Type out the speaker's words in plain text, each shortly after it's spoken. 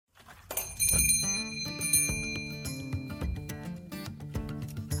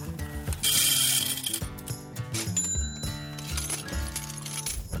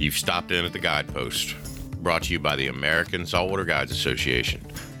You've stopped in at the Guidepost, brought to you by the American Saltwater Guides Association.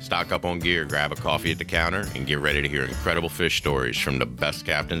 Stock up on gear, grab a coffee at the counter, and get ready to hear incredible fish stories from the best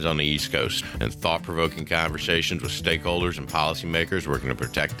captains on the East Coast and thought-provoking conversations with stakeholders and policymakers working to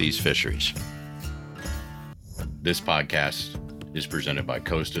protect these fisheries. This podcast is presented by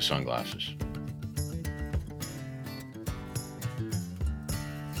Costa Sunglasses.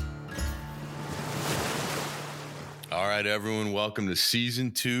 All right, everyone, welcome to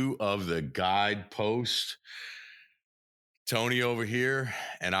season 2 of the Guidepost. Tony over here,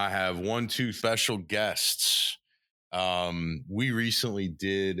 and I have 2 special guests. We recently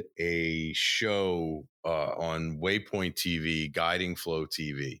did a show on Waypoint TV, Guiding Flow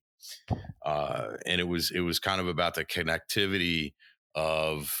TV, and it was kind of about the connectivity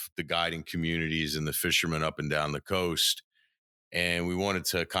of the guiding communities and the fishermen up and down the coast, and we wanted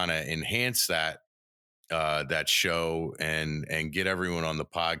to kind of enhance that show and get everyone on the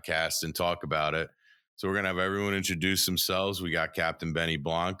podcast and talk about it. So we're going to have everyone introduce themselves. We got Captain Benny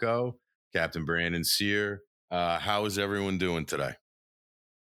Blanco, Captain Brandon Sear. How is everyone doing today?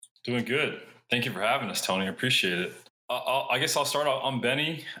 Doing good. Thank you for having us, Tony. I appreciate it. I guess I'll start out. I'm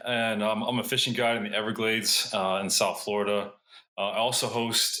Benny, and I'm a fishing guide in the Everglades in South Florida. I also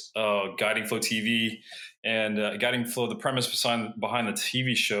host Guiding Flow TV. And Guiding Flow, the premise behind the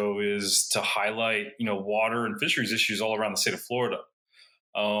TV show is to highlight, water and fisheries issues all around the state of Florida.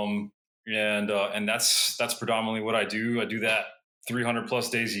 And that's predominantly what I do. I do that 300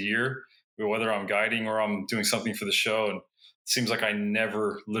 plus days a year, whether I'm guiding or I'm doing something for the show. And it seems like I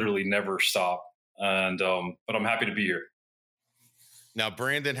literally never stop. And but I'm happy to be here. Now,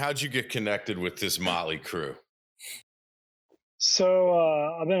 Brandon, how'd you get connected with this motley crew? So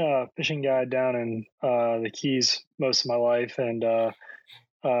I've been a fishing guide down in the Keys most of my life, and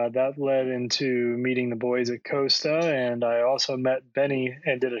that led into meeting the boys at Costa. And I also met Benny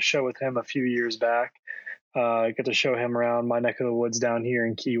and did a show with him a few years back. I got to show him around my neck of the woods down here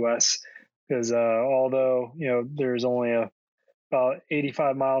in Key West, because although there's only about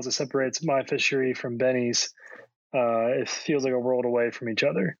 85 miles that separates my fishery from Benny's, it feels like a world away from each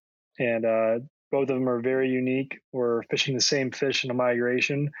other. And both of them are very unique. We're fishing the same fish in a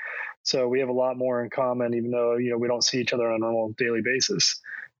migration, so we have a lot more in common, even though we don't see each other on a normal daily basis.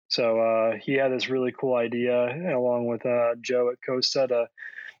 So he had this really cool idea, along with Joe at Costa, to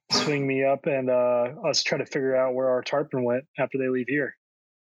swing me up and us try to figure out where our tarpon went after they leave here.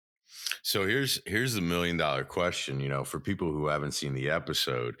 So here's the $1 million question. For people who haven't seen the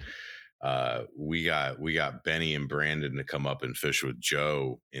episode, we got Benny and Brandon to come up and fish with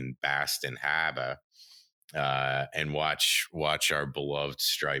Joe in Baston Harbor, and watch our beloved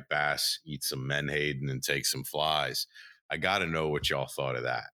striped bass eat some menhaden and take some flies. I got to know what y'all thought of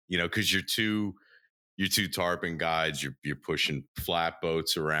that. Because you're two tarpon guides, you're pushing flat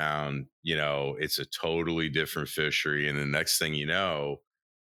boats around. It's a totally different fishery, and the next thing you know,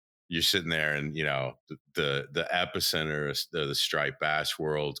 you're sitting there and, the epicenter of the striped bass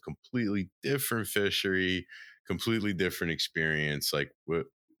world, completely different fishery, completely different experience. Like,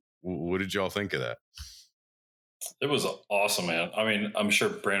 what did y'all think of that? It was awesome, man. I mean, I'm sure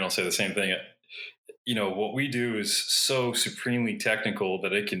Brandon will say the same thing. What we do is so supremely technical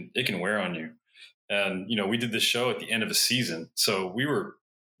that it can wear on you. And, we did this show at the end of a season. So we were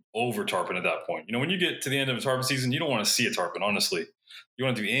over tarpon at that point. When you get to the end of a tarpon season, you don't want to see a tarpon, honestly. You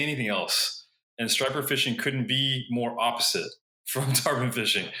want to do anything else. And striper fishing couldn't be more opposite from tarpon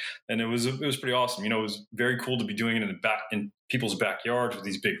fishing. And it was pretty awesome. It was very cool to be doing it in people's backyards with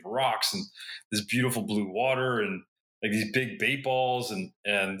these big rocks and this beautiful blue water and like these big bait balls, and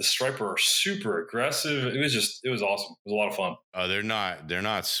the striper are super aggressive. It was awesome. It was a lot of fun. They're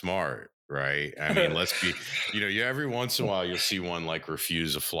not smart, right? I mean, let's be, every once in a while you'll see one like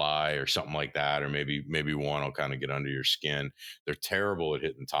refuse a fly or something like that, or maybe one will kind of get under your skin. They're terrible at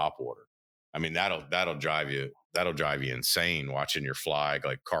hitting topwater. I mean, that'll drive you insane watching your fly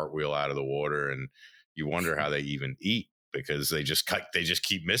like cartwheel out of the water, and you wonder how they even eat, because they just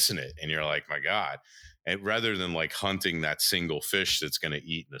keep missing it, and you're like, my God. And rather than like hunting that single fish that's going to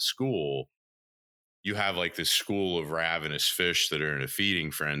eat in a school, you have like this school of ravenous fish that are in a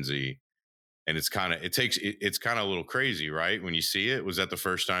feeding frenzy. And it's kind of a little crazy, right? When you see it. Was that the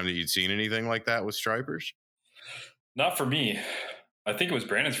first time that you'd seen anything like that with stripers? Not for me. I think it was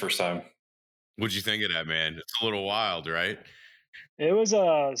Brandon's first time. What'd you think of that, man? It's a little wild, right? It was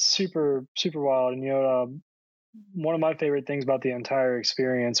super, super wild. And, one of my favorite things about the entire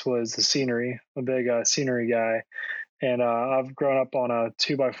experience was the scenery. I'm a big scenery guy. And I've grown up on a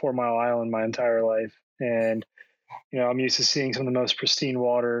 2x4 mile island my entire life. And, I'm used to seeing some of the most pristine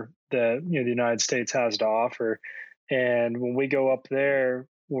water that, the United States has to offer. And when we go up there,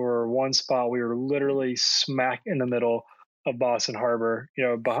 were one spot. We were literally smack in the middle of Boston Harbor,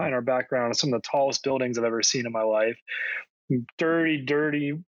 behind our background, some of the tallest buildings I've ever seen in my life.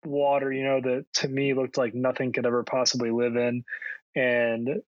 Dirty water, that to me looked like nothing could ever possibly live in.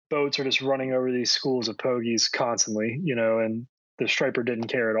 And boats are just running over these schools of pogies constantly, and the striper didn't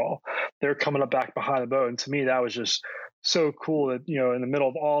care at all. They're coming up back behind the boat. And to me, that was just so cool that, in the middle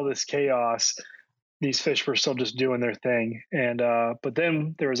of all this chaos, these fish were still just doing their thing. And, but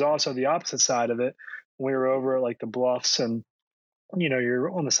then there was also the opposite side of it. We were over at like the bluffs and, you're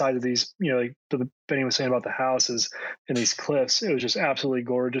on the side of these, like Benny was saying about the houses and these cliffs. It was just absolutely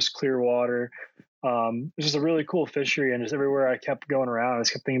gorgeous, clear water. It's just a really cool fishery. And just everywhere I kept going around, I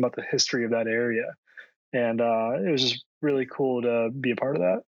just kept thinking about the history of that area. And it was just really cool to be a part of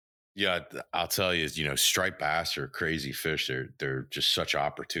that. Yeah, I'll tell you, striped bass are crazy fish. They're just such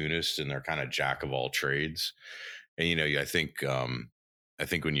opportunists, and they're kind of jack of all trades. And I think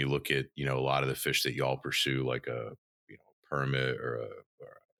when you look at a lot of the fish that y'all pursue, like a permit or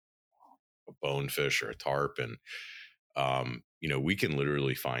a bonefish or a tarpon, we can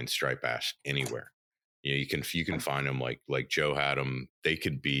literally find striped bass anywhere. You can find them like Joe had them. They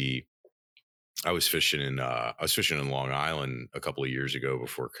could be. I was fishing in Long Island a couple of years ago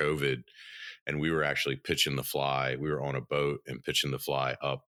before COVID, and we were actually pitching the fly. We were on a boat and pitching the fly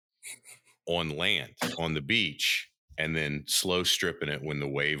up on land on the beach, and then slow stripping it when the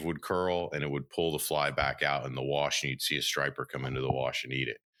wave would curl and it would pull the fly back out in the wash, and you'd see a striper come into the wash and eat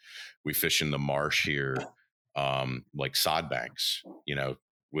it. We fish in the marsh here, like sod banks,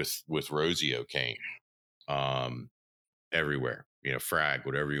 with rosio cane, everywhere, frag,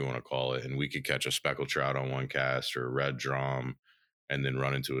 whatever you want to call it. And we could catch a speckled trout on one cast or a red drum and then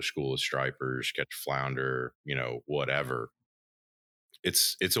run into a school of stripers, catch flounder, whatever.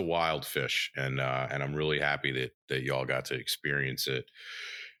 It's a wild fish. And I'm really happy that y'all got to experience it.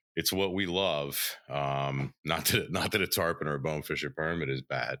 It's what we love. Not that a tarpon or a bonefish or permit is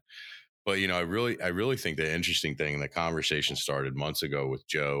bad, but I really think the interesting thing, and the conversation started months ago with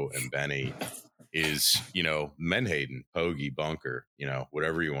Joe and Benny, is menhaden, pogie, bunker,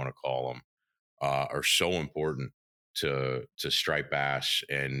 whatever you want to call them, are so important to striped bass.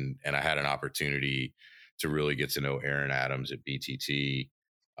 And I had an opportunity to really get to know Aaron Adams at BTT,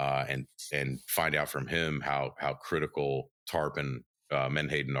 and find out from him how critical tarpon,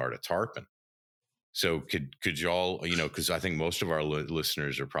 menhaden are to tarpon. So could y'all, because I think most of our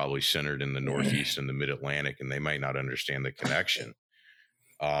listeners are probably centered in the Northeast and the Mid-Atlantic, and they might not understand the connection.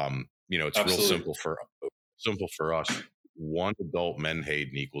 It's Absolutely. real simple for us. One adult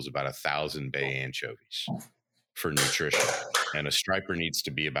menhaden equals about 1,000 bay anchovies for nutrition, and a striper needs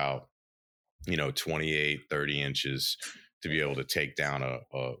to be about 28, 30 inches to be able to take down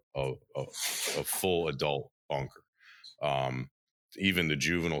a full adult bunker. Even the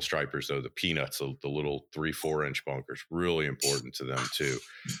juvenile stripers, though, the peanuts, the little 3-4 inch bunkers, really important to them too.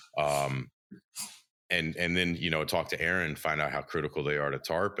 And then talk to Aaron, find out how critical they are to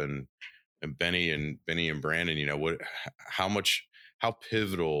tarpon. And Benny and Brandon, how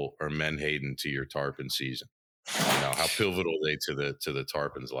pivotal are menhaden to your tarpon season? How pivotal are they to the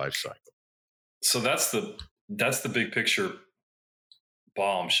tarpon's life cycle? So that's the big picture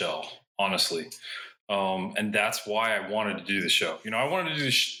bombshell, honestly. And that's why I wanted to do the show. I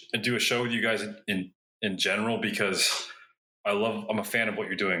wanted to do a show with you guys in general, because I'm a fan of what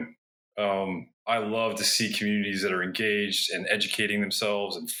you're doing. I love to see communities that are engaged and educating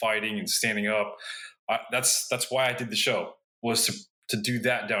themselves and fighting and standing up. That's why I did the show, was to do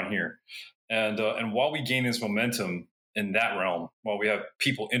that down here. And while we gain this momentum in that realm, while we have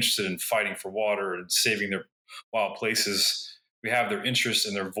people interested in fighting for water and saving their wild places, we have their interest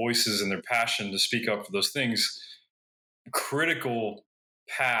and their voices and their passion to speak up for those things. Critical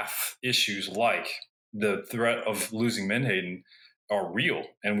path issues like the threat of losing menhaden are real,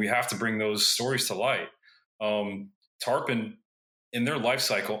 and we have to bring those stories to light. Tarpon, in their life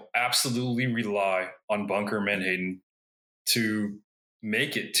cycle, absolutely rely on bunker menhaden to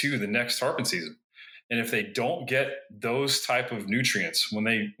make it to the next tarpon season. And if they don't get those type of nutrients when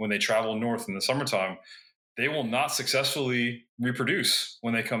they travel north in the summertime, they will not successfully reproduce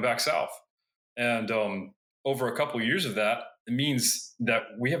when they come back south. And over a couple of years of that, it means that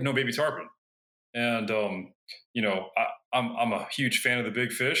we have no baby tarpon. And I'm a huge fan of the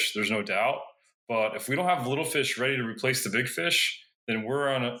big fish. There's no doubt. But if we don't have little fish ready to replace the big fish, then we're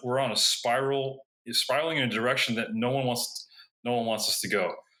on a spiraling in a direction that no one wants us to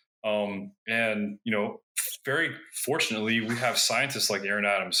go. And very fortunately, we have scientists like Aaron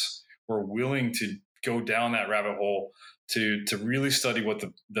Adams who are willing to go down that rabbit hole to really study what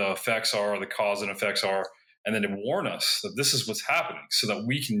the effects are, the cause and effects are, and then to warn us that this is what's happening so that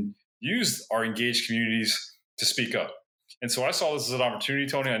we can use our engaged communities to speak up. And so I saw this as an opportunity,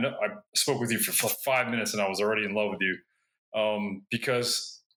 Tony. I know I spoke with you for 5 minutes and I was already in love with you,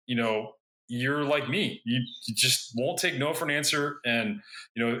 because, you're like me. You just won't take no for an answer. And,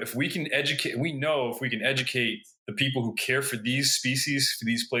 if we can educate, if we can educate the people who care for these species, for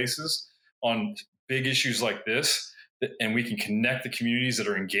these places on big issues like this, and we can connect the communities that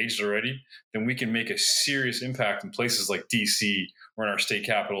are engaged already, then we can make a serious impact in places like DC or in our state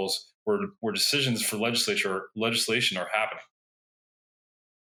capitals where decisions for legislation are happening.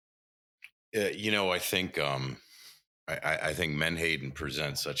 I think I think Menhaden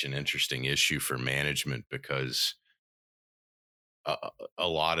presents such an interesting issue for management because a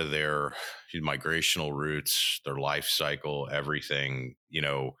lot of their migrational routes, their life cycle, everything,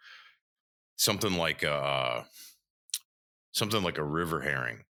 something like a river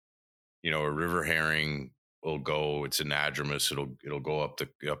herring. A river herring will go. It's anadromous. It'll go up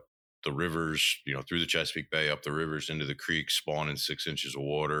the rivers, through the Chesapeake Bay, up the rivers into the creek, spawn in 6 inches of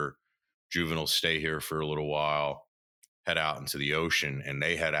water. Juveniles stay here for a little while, head out into the ocean, and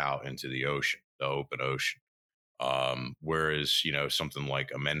they head out into the ocean, the open ocean. Whereas, something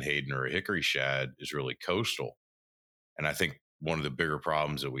like a menhaden or a hickory shad is really coastal. And I think one of the bigger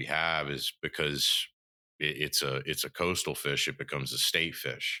problems that we have is because it's a coastal fish, it becomes a state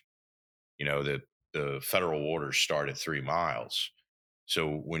fish. That the federal waters start at 3 miles.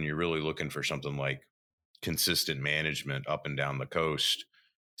 So when you're really looking for something like consistent management up and down the coast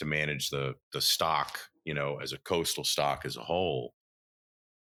to manage the stock, as a coastal stock as a whole,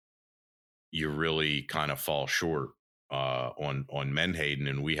 you really kind of fall short on menhaden,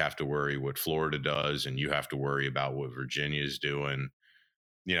 and we have to worry what Florida does, and you have to worry about what Virginia is doing.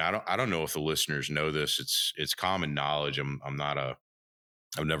 I don't know if the listeners know this. It's common knowledge.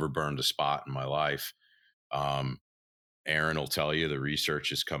 I've never burned a spot in my life. Aaron will tell you the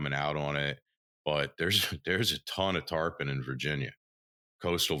research is coming out on it, but there's a ton of tarpon in Virginia,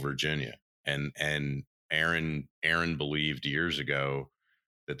 coastal Virginia, and Aaron believed years ago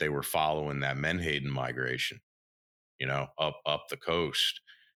that they were following that menhaden migration, up the coast,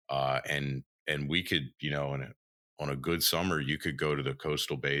 and we could, on a good summer, you could go to the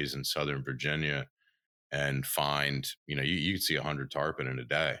coastal bays in Southern Virginia and find, you could see 100 tarpon in a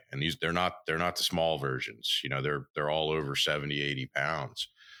day. And they're not the small versions, they're all over 70, 80 pounds.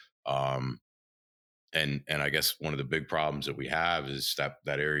 And I guess one of the big problems that we have is that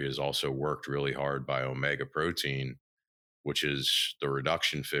area is also worked really hard by omega protein, which is the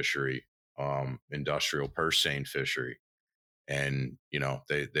reduction fishery, industrial purse seine fishery. And,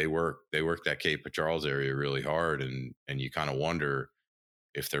 they work that Cape Charles area really hard. And you kind of wonder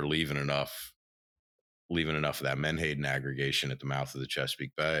if they're leaving enough of that menhaden aggregation at the mouth of the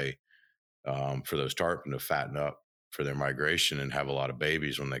Chesapeake Bay for those tarpon to fatten up for their migration and have a lot of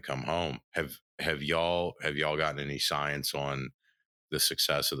babies when they come home. Have y'all gotten any science on the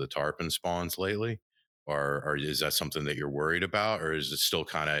success of the tarpon spawns lately, or is that something that you're worried about, or is it still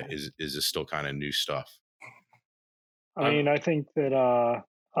kind of is this still kind of new stuff? I mean, I think that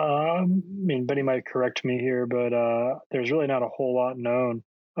Benny might correct me here, but there's really not a whole lot known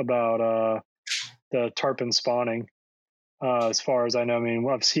about the tarpon spawning, as far as I know. I mean,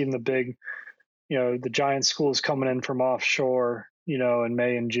 I've seen the big, the giant schools coming in from offshore, in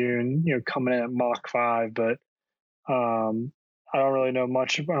May and June, coming in at Mach 5, but I don't really know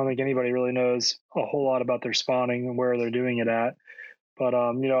much. I don't think anybody really knows a whole lot about their spawning and where they're doing it at. But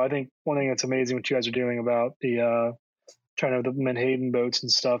I think one thing that's amazing what you guys are doing about the trying to the menhaden boats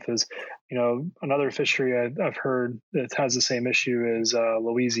and stuff is, another fishery I've heard that has the same issue is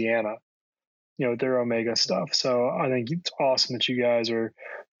Louisiana, with their omega stuff. So I think it's awesome that you guys are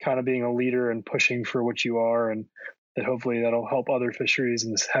kind of being a leader and pushing for what you are, and that hopefully that'll help other fisheries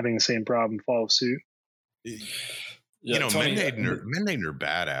and having the same problem follow suit. Yeah, Tony, menhaden are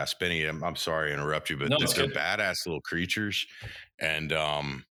badass. Benny, I'm sorry to interrupt you, but they're badass little creatures, and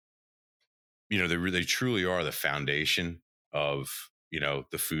they truly are the foundation of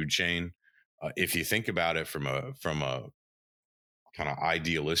the food chain. If you think about it from a kind of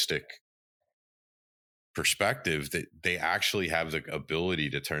idealistic perspective, that they actually have the ability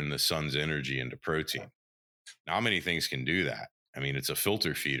to turn the sun's energy into protein. Not many things can do that. I mean, it's a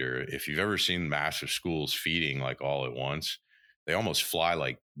filter feeder. If you've ever seen massive schools feeding like all at once, they almost fly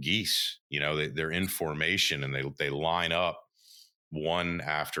like geese. They're in formation and they line up one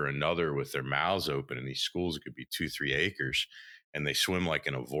after another with their mouths open. And these schools, it could be 2-3 acres, and they swim like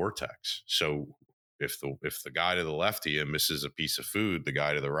in a vortex. So if the guy to the left of you misses a piece of food, the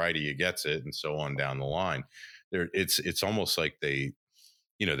guy to the right of you gets it, and so on down the line. It's almost like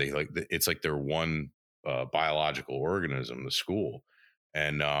it's like they're one biological organism, the school,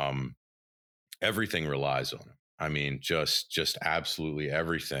 and everything relies on them. I mean, just absolutely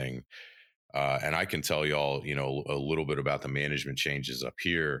everything. And I can tell y'all, a little bit about the management changes up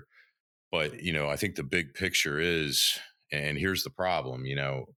here. But I think the big picture is, and here's the problem.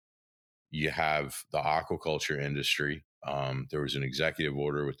 You have the aquaculture industry. There was an executive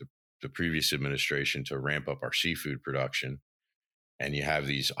order with the previous administration to ramp up our seafood production. And you have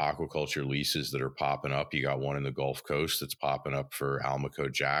these aquaculture leases that are popping up. You got one in the Gulf Coast that's popping up for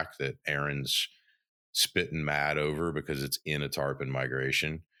Almaco Jack that Aaron's spitting mad over because it's in a tarpon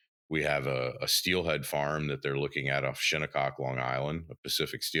migration. We have a steelhead farm that they're looking at off Shinnecock, Long Island, a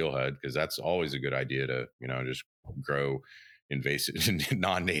Pacific steelhead, because that's always a good idea to, just grow invasive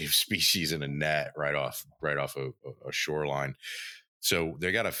non-native species in a net right off a shoreline. So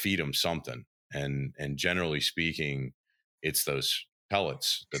they got to feed them something. And generally speaking, it's those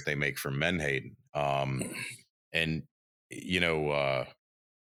pellets that they make from menhaden. And,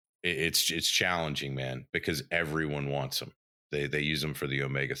 it's challenging, man, because everyone wants them. They use them for the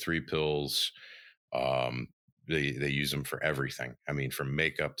omega-3 pills. They use them for everything. I mean, from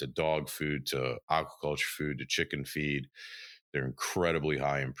makeup to dog food to aquaculture food to chicken feed. They're incredibly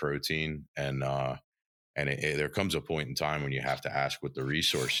high in protein, and there comes a point in time when you have to ask what the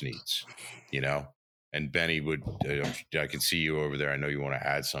resource needs, And Benny would, I can see you over there. I know you want to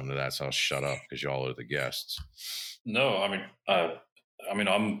add something to that, so I'll shut up because y'all are the guests. No,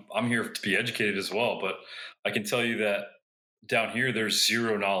 I'm here to be educated as well, but I can tell you that down here there's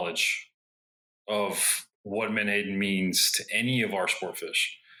zero knowledge of what menhaden means to any of our sport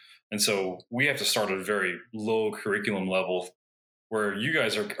fish. And so we have to start at a very low curriculum level where you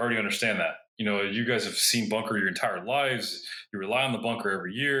guys already understand that. You guys have seen bunker your entire lives. You rely on the bunker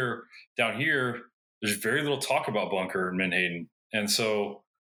every year. Down here, there's very little talk about bunker and menhaden. And so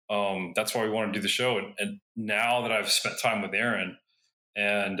that's why we want to do the show. And now that I've spent time with Aaron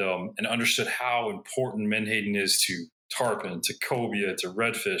and understood how important menhaden is to tarpon, to cobia, to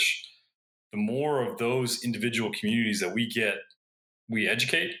redfish, the more of those individual communities that we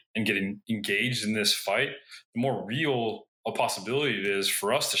educate and get engaged in this fight, the more real a possibility it is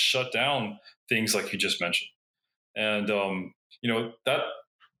for us to shut down things like you just mentioned. And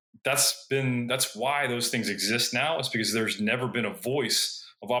that's why those things exist now, is because there's never been a voice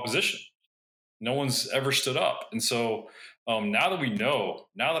of opposition. No one's ever stood up. And so now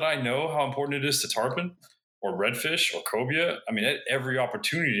that I know how important it is to tarpon or redfish or cobia, I mean, at every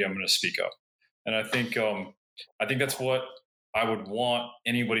opportunity I'm going to speak up. And I think that's what I would want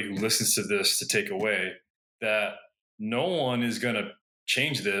anybody who listens to this to take away, that no one is going to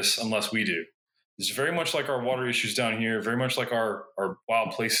change this unless we do. It's very much like our water issues down here, very much like our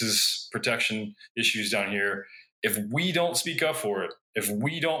wild places protection issues down here. If we don't speak up for it, if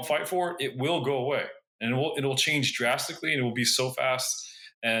we don't fight for it, it will go away, and it'll change drastically, and it will be so fast.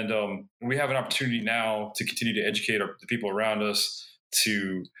 And we have an opportunity now to continue to educate the people around us,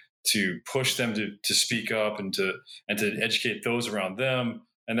 to push them to speak up and to educate those around them.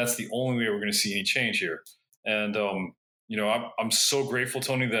 And that's the only way we're going to see any change here. And I'm so grateful,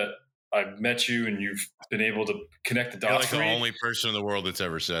 Tony, that I've met you and you've been able to connect the dots. You're like the only person in the world that's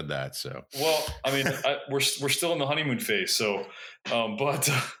ever said that. So, well, I mean, we're still in the honeymoon phase. So, but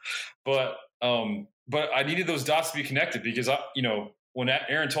I needed those dots to be connected, because when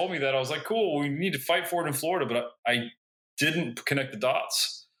Aaron told me that, I was like, cool, we need to fight for it in Florida, but I didn't connect the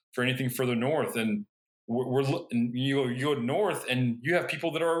dots for anything further north. And and you go north and you have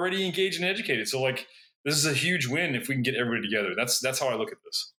people that are already engaged and educated. So like, this is a huge win if we can get everybody together. That's how I look at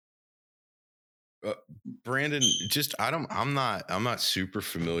this. Brandon, I'm not super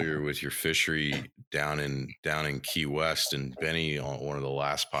familiar with your fishery down in Key West, and Benny on one of the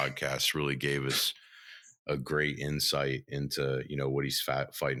last podcasts really gave us a great insight into what he's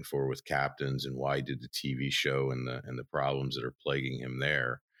fighting for with captains and why he did the TV show and the problems that are plaguing him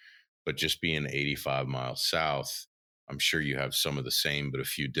there. But just being 85 miles south, I'm sure you have some of the same, but a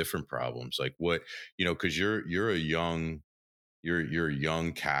few different problems. Like what, because you're a young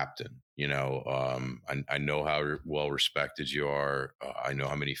captain. I know how well respected you are. I know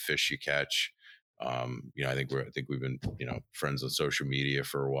how many fish you catch. I think we've been friends on social media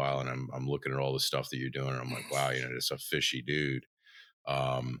for a while, and I'm looking at all the stuff that you're doing, and I'm like, wow, it's a fishy dude.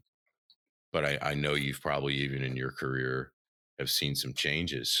 But I know you've probably, even in your career, have seen some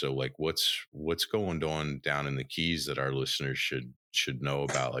changes. So like, what's going on down in the Keys that our listeners should know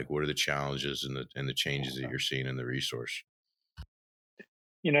about? Like, what are the challenges and the changes that you're seeing in the resource?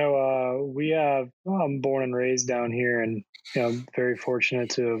 I'm born and raised down here, and very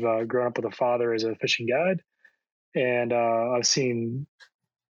fortunate to have grown up with a father as a fishing guide, and I've seen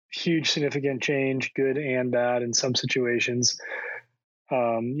huge significant change, good and bad in some situations.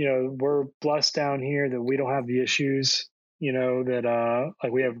 We're blessed down here that we don't have the issues, that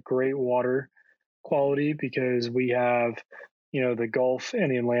like we have great water quality because we have, the Gulf and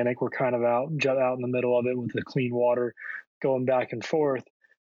the Atlantic. We're kind of jut out in the middle of it with the clean water going back and forth.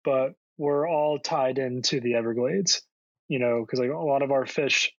 But we're all tied into the Everglades, because like a lot of our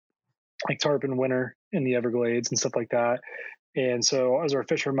fish, like tarpon, winter in the Everglades and stuff like that. And so as our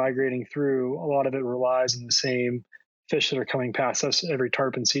fish are migrating through, a lot of it relies on the same fish that are coming past us every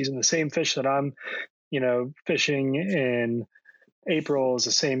tarpon season. The same fish that I'm, fishing in April is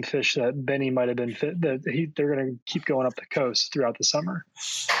the same fish that Benny might have been they're going to keep going up the coast throughout the summer.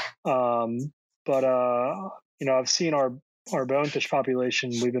 But I've seen our bonefish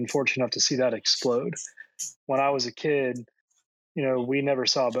population. We've been fortunate enough to see that explode. When I was a kid, we never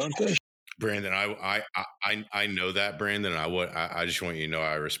saw bonefish. Brandon, I know that, Brandon. I just want you to know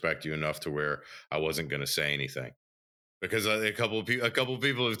I respect you enough to where I wasn't going to say anything, because a couple of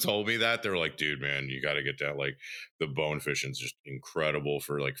people have told me that. They're like, dude, man, you got to get that. Like, the bone fishing is just incredible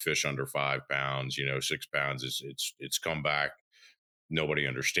for like fish under 5 pounds. 6 pounds it's come back. Nobody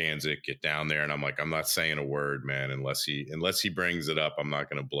understands it. Get down there, and I'm like, I'm not saying a word, man, unless he brings it up. I'm not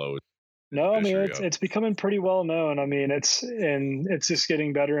going to blow it. No, I mean it's becoming pretty well known. I mean it's just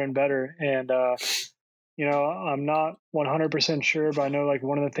getting better and better. And I'm not 100% sure, but I know like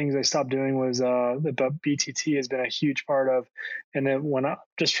one of the things I stopped doing was the BTT has been a huge part of. And then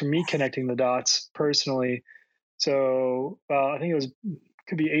just for me connecting the dots personally, so I think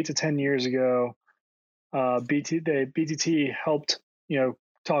could be 8 to 10 years ago, BTT helped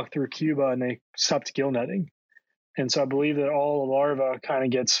talk through Cuba, and they stopped gill netting. And so I believe that all the larva kind of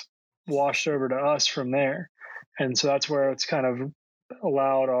gets washed over to us from there. And so that's where it's kind of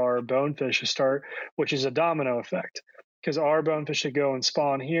allowed our bonefish to start, which is a domino effect, because our bonefish should go and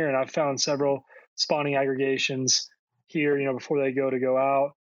spawn here. And I've found several spawning aggregations here, before they go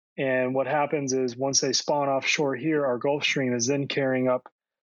out. And what happens is once they spawn offshore here, our Gulf Stream is then carrying up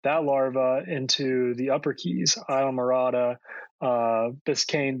that larva into the upper Keys, Islamorada,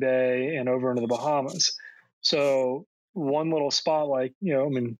 Biscayne Bay, and over into the Bahamas. So one little spot, like,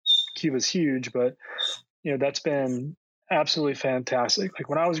 Cuba's huge, but, that's been absolutely fantastic. Like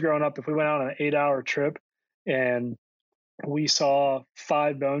when I was growing up, if we went out on an 8-hour trip and we saw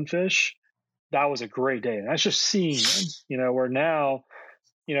 5 bonefish, that was a great day. And that's just seeing them, where now,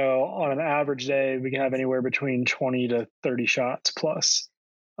 on an average day, we can have anywhere between 20 to 30 shots plus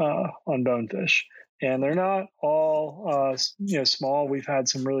on bonefish. And they're not all, small. We've had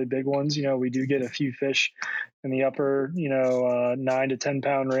some really big ones. We do get a few fish in the upper, 9 to 10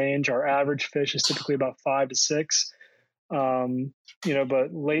 pound range. Our average fish is typically about 5 to 6.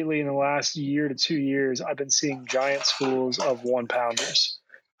 But lately in the last year to 2 years, I've been seeing giant schools of 1-pounders,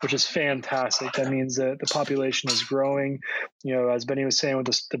 which is fantastic. That means that the population is growing. As Benny was saying with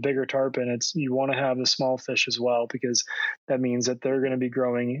the bigger tarpon, you want to have the small fish as well, because that means that they're going to be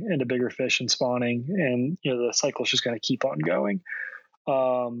growing into bigger fish and spawning, and the cycle is just going to keep on going.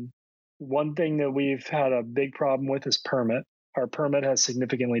 One thing that we've had a big problem with is permit. Our permit has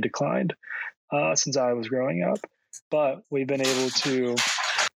significantly declined since I was growing up, but we've been able to,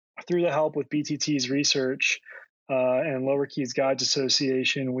 through the help with BTT's research and Lower Keys Guides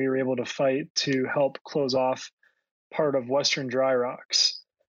Association, we were able to fight to help close off part of Western Dry Rocks,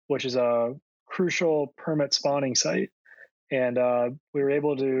 which is a crucial permit spawning site. And we were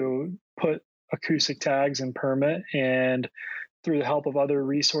able to put acoustic tags in permit, and through the help of other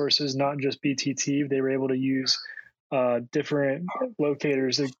resources, not just BTT, they were able to use different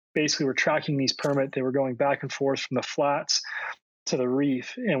locators that basically were tracking these permit. They were going back and forth from the flats to the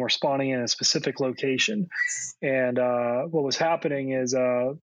reef, and were spawning in a specific location. And what was happening is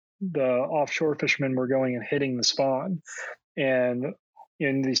the offshore fishermen were going and hitting the spawn, and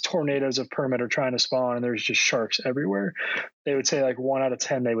in these tornadoes of permit are trying to spawn, and there's just sharks everywhere. They would say like 1 out of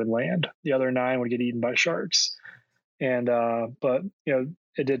 10 they would land. The other 9 would get eaten by sharks. And but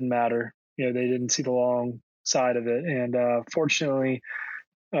it didn't matter. They didn't see the long side of it. And fortunately,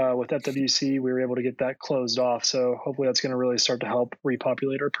 with FWC, we were able to get that closed off. So hopefully that's going to really start to help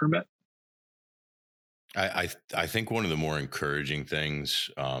repopulate our permit. I think one of the more encouraging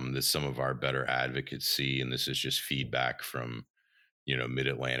things that some of our better advocates see, and this is just feedback from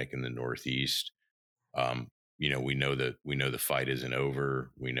Mid-Atlantic and the Northeast. We know the fight isn't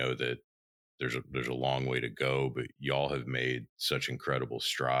over. We know that there's a long way to go, but y'all have made such incredible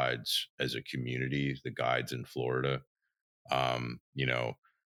strides as a community, the guides in Florida.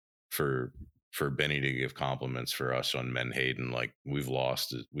 For for Benny to give compliments for us on Menhaden. Like we've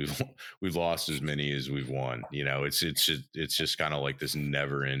lost as many as we've won. It's just kind of like this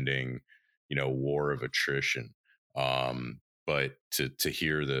never ending, war of attrition. But to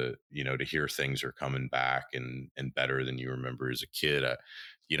hear to hear things are coming back and better than you remember as a kid,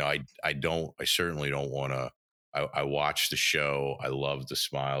 I certainly don't want to. I watched the show. I love the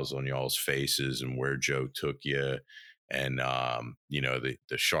smiles on y'all's faces and where Joe took you, and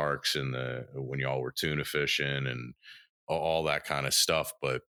the sharks and when y'all were tuna fishing and all that kind of stuff.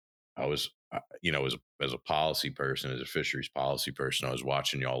 But I was, as a policy person, as a fisheries policy person, I was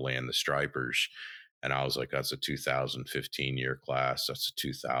watching y'all land the stripers, and I was like, that's a 2015 year class. That's a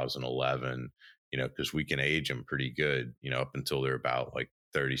 2011. Because we can age them pretty good. Up until they're about like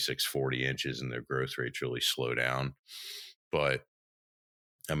 36, 40 inches, and their growth rates really slow down. But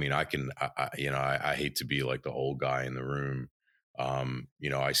I mean, I hate to be like the old guy in the room.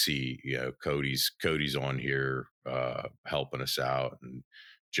 I see, Cody's on here, helping us out, and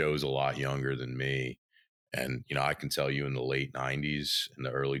Joe's a lot younger than me. And, I can tell you in the late 90s and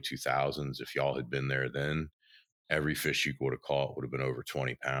the early 2000s, if y'all had been there then, every fish you would have caught would have been over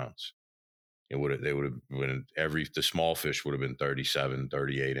 20 pounds. They would have been the small fish would have been 37,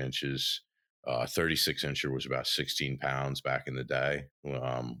 38 inches. 36 incher was about 16 pounds back in the day,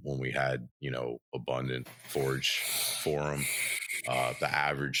 when we had, abundant forage for them. The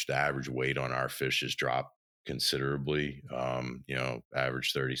average weight on our fish has dropped considerably.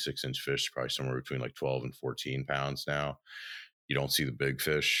 Average 36-inch fish is probably somewhere between like 12 and 14 pounds now. You don't see the big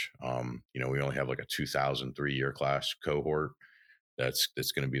fish. We only have like a 2003 year class cohort. That's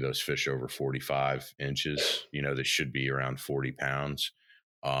going to be those fish over 45 inches. They should be around 40 pounds.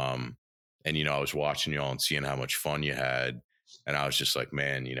 And, I was watching y'all and seeing how much fun you had. And I was just like,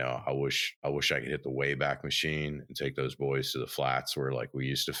 man, I wish I could hit the Wayback Machine and take those boys to the flats where like we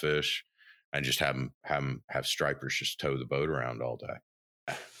used to fish, and just have stripers just tow the boat around all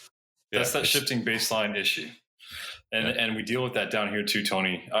day. That's that shifting baseline issue. And we deal with that down here too,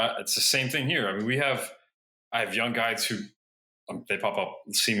 Tony. It's the same thing here. I mean, I have young guides who, they pop up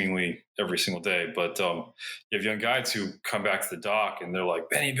seemingly every single day, but you have young guides who come back to the dock and they're like,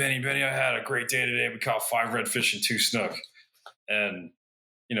 Benny, I had a great day today. We caught 5 redfish and 2 snook. And,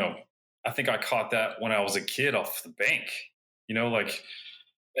 I think I caught that when I was a kid off the bank, like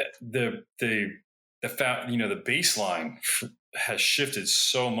the baseline has shifted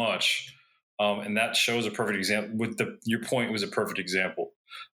so much. And that shows a perfect example. Your point was a perfect example.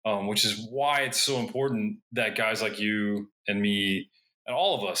 Which is why it's so important that guys like you and me and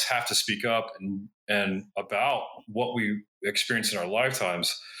all of us have to speak up and about what we experience in our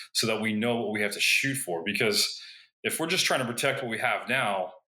lifetimes, so that we know what we have to shoot for. Because if we're just trying to protect what we have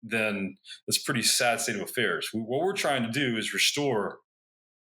now, then it's a pretty sad state of affairs. What we're trying to do is restore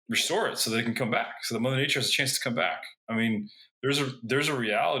it so they can come back, so that Mother Nature has a chance to come back. I mean, there's a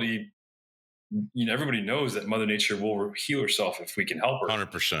reality. Everybody knows that Mother Nature will heal herself if we can help her.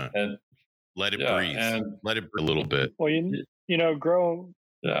 100%. And let it breathe. And let it breathe a little bit. Well, growing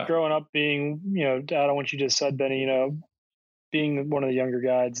up being, to add on what you just said, Benny, being one of the younger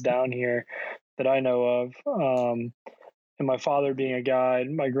guides down here that I know of, and my father being a guide,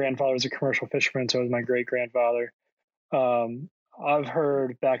 my grandfather was a commercial fisherman, so was my great grandfather. I've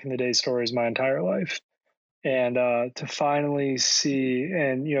heard back in the day stories my entire life. And to finally see,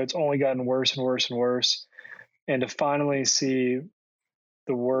 and it's only gotten worse and worse and worse, and to finally see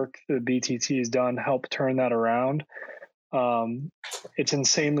the work the BTT has done help turn that around, it's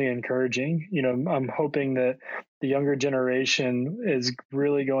insanely encouraging. I'm hoping that the younger generation is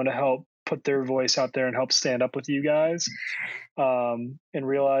really going to help put their voice out there and help stand up with you guys, and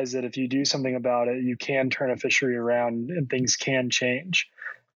realize that if you do something about it, you can turn a fishery around and things can change.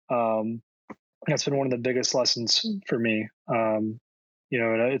 That's been one of the biggest lessons for me.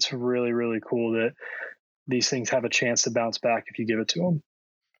 It's really, really cool that these things have a chance to bounce back if you give it to them.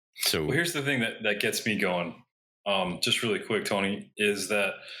 So here's the thing that gets me going, just really quick, Tony, is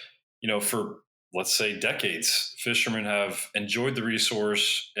that, for let's say decades, fishermen have enjoyed the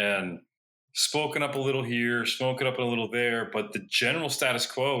resource and spoken up a little here, spoken up a little there, but the general status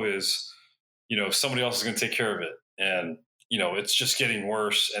quo is, somebody else is going to take care of it. And it's just getting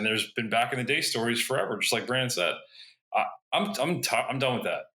worse. And there's been back in the day stories forever, just like Brandon said. I'm done with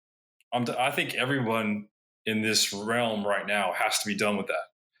that. I think everyone in this realm right now has to be done with that.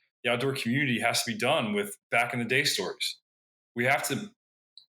 The outdoor community has to be done with back in the day stories. We have to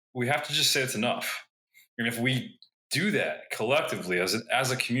just say it's enough. And if we do that collectively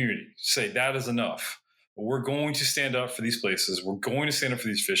as a community, say that is enough. We're going to stand up for these places. We're going to stand up for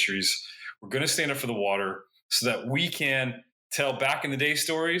these fisheries. We're going to stand up for the water, so that we can tell back in the day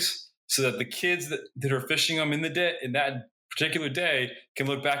stories, so that the kids that are fishing them in that particular day can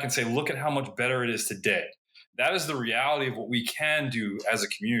look back and say, look at how much better it is today. That is the reality of what we can do as a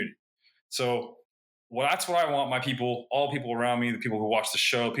community. So that's what I want my people, all people around me, the people who watch the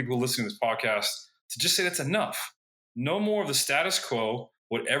show, people who listen to this podcast, to just say that's enough. No more of the status quo,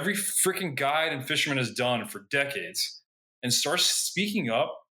 what every freaking guide and fisherman has done for decades, and start speaking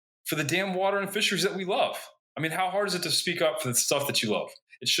up for the damn water and fisheries that we love. I mean, how hard is it to speak up for the stuff that you love?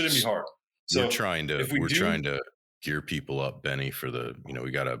 It shouldn't be hard. So we're trying to gear people up, Benny, for the, we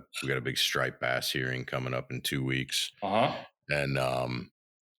got a big striped bass hearing coming up in 2 weeks. And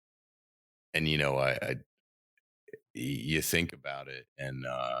you think about it and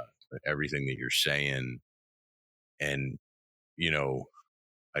everything that you're saying, and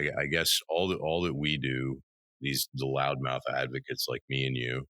I guess all that we do, the loudmouth advocates like me and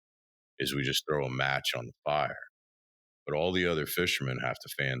you, is we just throw a match on the fire. But all the other fishermen have to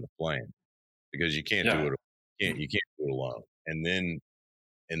fan the flame, because you can't do it. You can't do it alone. And then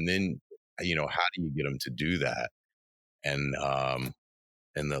how do you get them to do that? And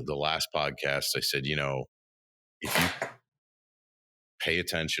the last podcast, I said, if you pay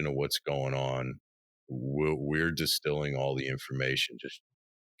attention to what's going on, we're distilling all the information, just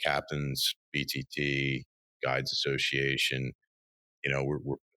captains, BTT, Guides Association, we're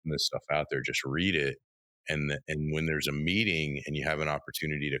putting this stuff out there. Just read it. And when there's a meeting and you have an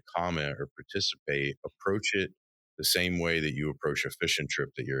opportunity to comment or participate, approach it the same way that you approach a fishing trip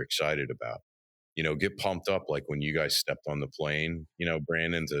that you're excited about. Get pumped up like when you guys stepped on the plane,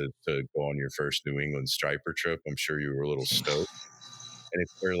 Brandon, to go on your first New England striper trip. I'm sure you were a little stoked. And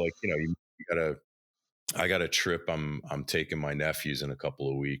it's where, like, I got a trip. I'm taking my nephews in a couple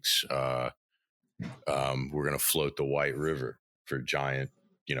of weeks. We're going to float the White River for giant,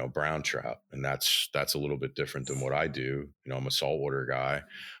 brown trout. And that's a little bit different than what I do. I'm a saltwater guy,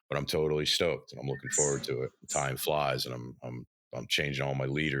 but I'm totally stoked and I'm looking forward to it. Time flies, and I'm changing all my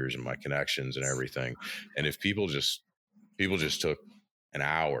leaders and my connections and everything. And if people just took an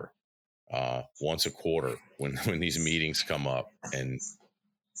hour once a quarter when these meetings come up and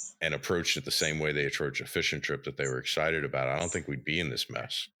approached it the same way they approach a fishing trip that they were excited about, I don't think we'd be in this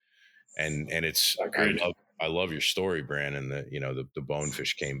mess. And it's, I love your story, Brandon, that, the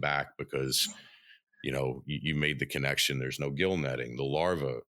bonefish came back because, you made the connection. There's no gill netting. The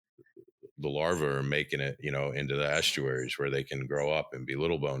larvae are making it, into the estuaries where they can grow up and be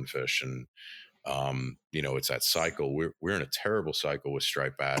little bonefish. And, it's that cycle. We're in a terrible cycle with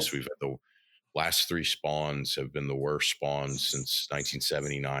striped bass. We've had the last 3 spawns have been the worst spawns since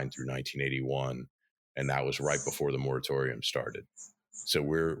 1979 through 1981. And that was right before the moratorium started. So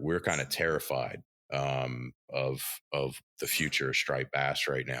we're kind of terrified of the future of striped bass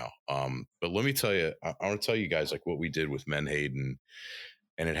right now. But let me tell you, I want to tell you guys like what we did with Menhaden,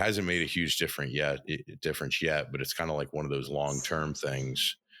 and it hasn't made a huge difference yet, but it's kind of like one of those long-term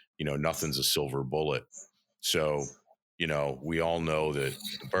things. Nothing's a silver bullet. So, we all know that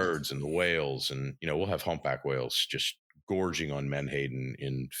the birds and the whales, and, we'll have humpback whales just gorging on Menhaden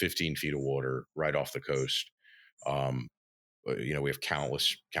in 15 feet of water right off the coast. We have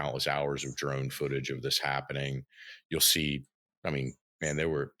countless hours of drone footage of this happening. You'll see, I mean, man, there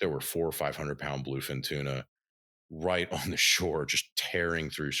were 400 or 500 pound bluefin tuna right on the shore, just tearing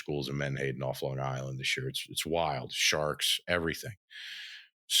through schools of Menhaden off Long Island this year. It's wild. Sharks, everything.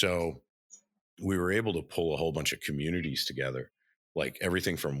 So we were able to pull a whole bunch of communities together, like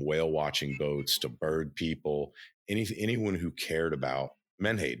everything from whale watching boats to bird people, anyone who cared about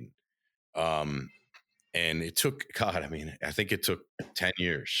Menhaden. And it took, I think it took 10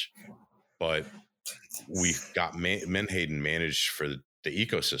 years, but we got Menhaden managed for the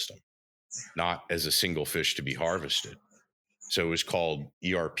ecosystem, not as a single fish to be harvested. So it was called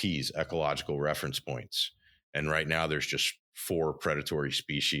ERPs, ecological reference points. And right now there's just 4 predatory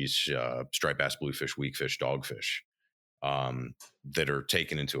species, striped bass, bluefish, weakfish, dogfish, that are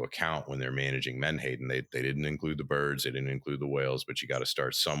taken into account when they're managing Menhaden. They didn't include the birds, they didn't include the whales, but you got to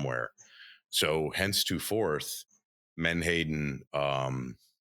start somewhere. So henceforth, Menhaden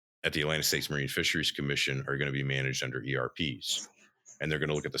at the Atlantic States Marine Fisheries Commission are going to be managed under ERPs. And they're going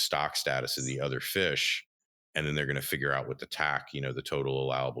to look at the stock status of the other fish. And then they're going to figure out what the TAC, the total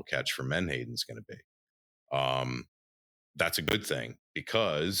allowable catch for Menhaden is going to be. That's a good thing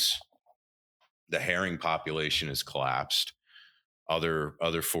because the herring population has collapsed.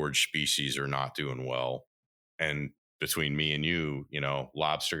 Other forage species are not doing well. And between me and you,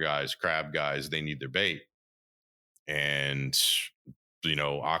 lobster guys, crab guys, they need their bait. And,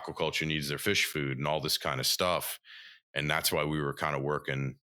 aquaculture needs their fish food and all this kind of stuff. And that's why we were kind of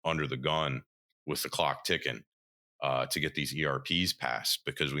working under the gun with the clock ticking. to get these ERPs passed,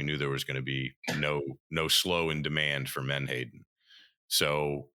 because we knew there was going to be no slow in demand for Menhaden.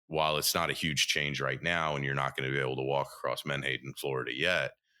 So while it's not a huge change right now, and you're not going to be able to walk across Menhaden, Florida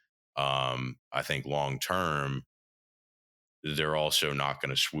yet, I think long term, they're also not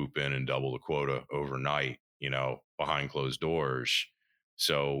going to swoop in and double the quota overnight, behind closed doors.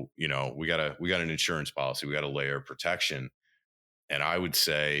 So, we got an insurance policy, we got a layer of protection. And I would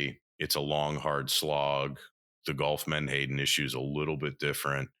say it's a long, hard slog. The Gulf Menhaden issue is a little bit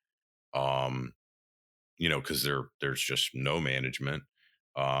different, because there's just no management.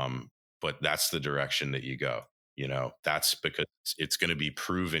 But that's the direction that you go. That's because it's going to be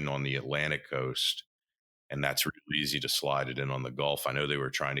proven on the Atlantic coast, and that's really easy to slide it in on the Gulf. I know they were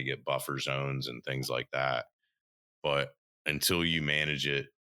trying to get buffer zones and things like that, but until you manage it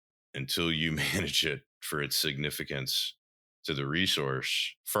for its significance to the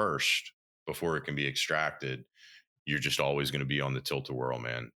resource first before it can be extracted, you're just always going to be on the tilt-a-whirl,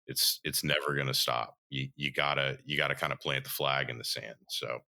 man. It's never going to stop. You gotta kind of plant the flag in the sand.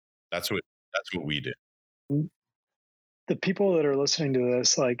 So that's what we did. The people that are listening to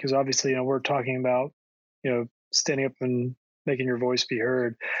this, like, because obviously, we're talking about, standing up and making your voice be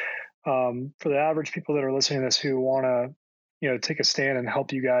heard. For the average people that are listening to this who want to, take a stand and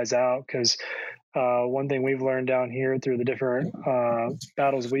help you guys out, because one thing we've learned down here through the different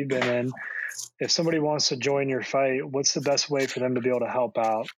battles we've been in, if somebody wants to join your fight, what's the best way for them to be able to help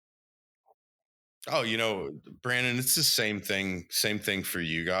out? Oh, Brandon, it's the same thing for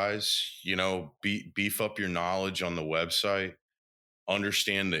you guys. Beef up your knowledge on the website,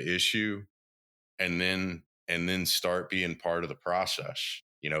 understand the issue, and then start being part of the process.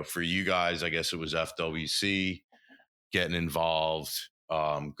 For you guys, I guess it was FWC, getting involved,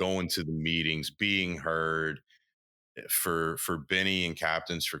 going to the meetings, being heard. For Benny and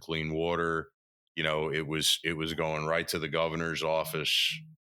Captains for Clean Water, it was going right to the governor's office,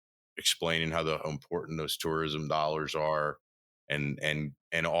 explaining how important those tourism dollars are, and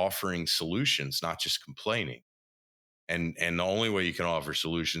offering solutions, not just complaining. And the only way you can offer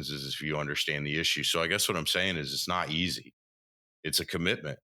solutions is if you understand the issue. So I guess what I'm saying is it's not easy. It's a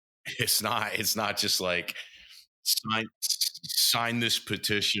commitment. It's not just like sign this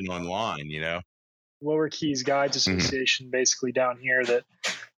petition online, Lower Keys Guides Association, basically down here, that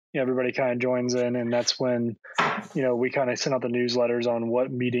everybody kind of joins in, and that's when we kind of send out the newsletters on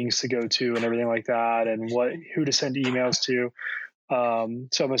what meetings to go to and everything like that, and who to send emails to.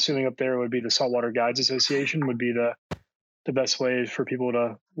 So I'm assuming up there would be the Saltwater Guides Association would be the best way for people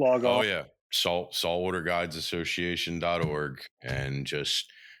to log on. Oh yeah, saltwaterguidesassociation.org, and just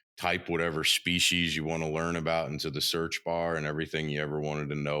type whatever species you want to learn about into the search bar, and everything you ever wanted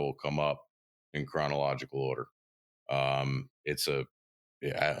to know will come up in chronological order. It's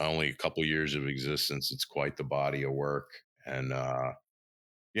only a couple years of existence. It's quite the body of work, and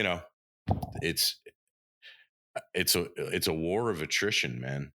it's a war of attrition,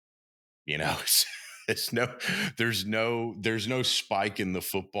 man. There's no spike in the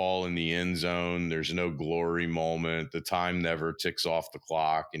football in the end zone. There's no glory moment. The time never ticks off the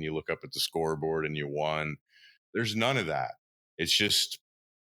clock and you look up at the scoreboard and you won. There's none of that. It's just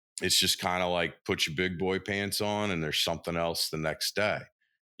kind of like put your big boy pants on and there's something else the next day,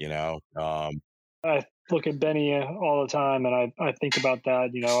 I look at Benny all the time and I think about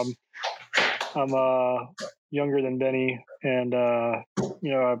that. I'm younger than Benny, and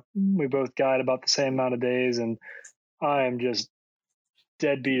we both guide about the same amount of days, and I am just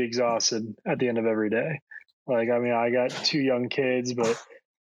deadbeat exhausted at the end of every day. Like, I got 2 young kids, but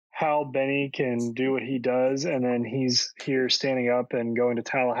how Benny can do what he does, and then he's here standing up and going to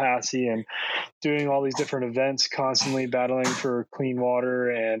Tallahassee and doing all these different events, constantly battling for clean water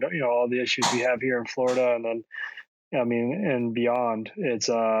and all the issues we have here in Florida, and then and beyond. It's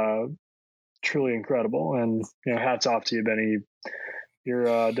truly incredible, and hats off to you, Benny.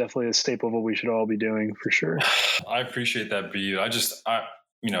 You're definitely a staple of what we should all be doing, for sure. I appreciate that, B.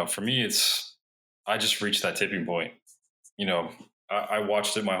 For me, I just reached that tipping point. I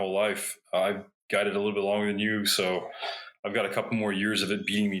watched it my whole life. I've guided a little bit longer than you, so I've got a couple more years of it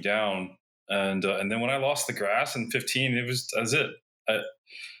beating me down. And then when I lost the grass in 15, that's it.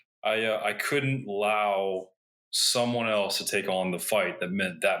 I couldn't allow someone else to take on the fight that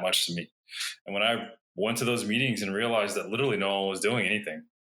meant that much to me. And when I went to those meetings and realized that literally no one was doing anything,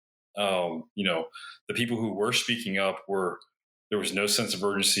 the people who were speaking up there was no sense of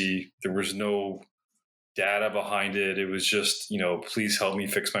urgency. There was no data behind it. It was just, please help me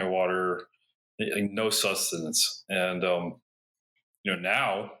fix my water. No sustenance. And,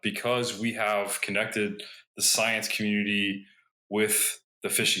 now, because we have connected the science community with the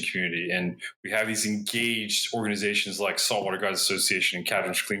fishing community, and we have these engaged organizations like Saltwater Guides Association and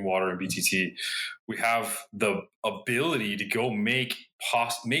Captains for Clean Water and BTT. We have the ability to go make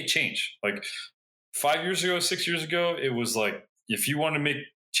change. Like 5 years ago, 6 years ago, it was like if you wanted to make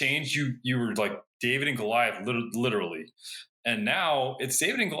change, you were like David and Goliath, literally. And now it's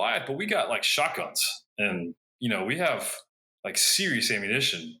David and Goliath, but we got like shotguns, and we have like serious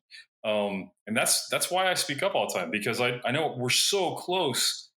ammunition. And that's why I speak up all the time, because I know we're so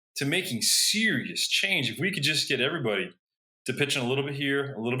close to making serious change. If we could just get everybody to pitch in a little bit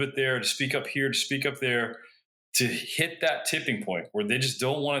here, a little bit there, to speak up here, to speak up there, to hit that tipping point where they just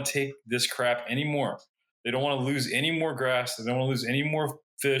don't want to take this crap anymore. They don't want to lose any more grass. They don't want to lose any more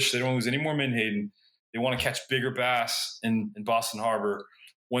fish. They don't want to lose any more menhaden. They want to catch bigger bass in Boston Harbor.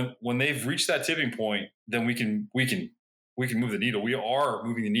 When they've reached that tipping point, then we can move the needle. We are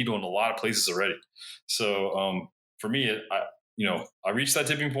moving the needle in a lot of places already. So for me, I reached that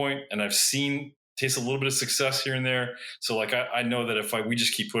tipping point, and I've taste a little bit of success here and there. So like I know that if we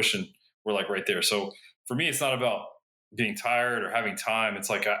just keep pushing, we're like right there. So for me, it's not about being tired or having time. It's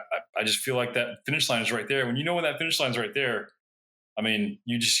like I just feel like that finish line is right there. When when that finish line is right there, I mean,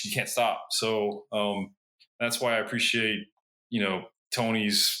 you can't stop. So that's why I appreciate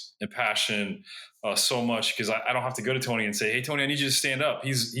Tony's passion so much, because I don't have to go to Tony and say, "Hey, Tony, I need you to stand up."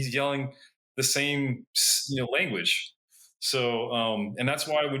 He's yelling the same language. So and that's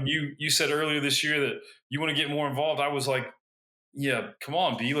why when you said earlier this year that you want to get more involved, I was like, "Yeah, come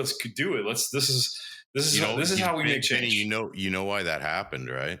on, B, let's do it. This is how we make change." You know why that happened,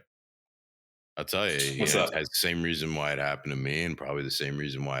 right? I'll tell you. What's that? It has the same reason why it happened to me, and probably the same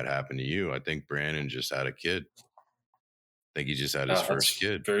reason why it happened to you. I think Brandon just had a kid. I think he just had his first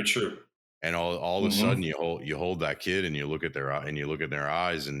kid. Very true. And all of a sudden, you hold that kid, and you look at their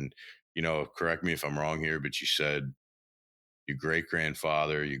eyes, and correct me if I'm wrong here, but you said your great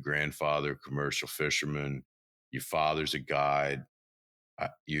grandfather, your grandfather, commercial fisherman, your father's a guide,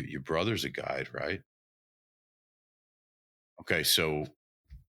 your brother's a guide, right? Okay, so,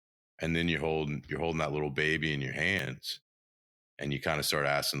 and then you're holding that little baby in your hands, and you kind of start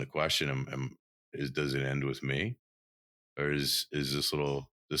asking the question: does it end with me, or is this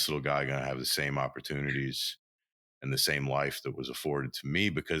little guy going to have the same opportunities and the same life that was afforded to me?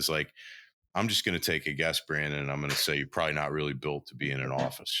 Because like, I'm just going to take a guess, Brandon, and I'm going to say you're probably not really built to be in an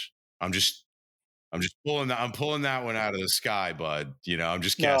office. I'm just pulling that one out of the sky, bud. I'm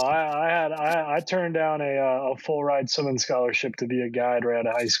just guessing. No, I turned down a full ride swimming scholarship to be a guide right out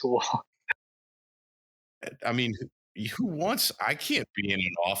of high school. I mean, who wants? I can't be in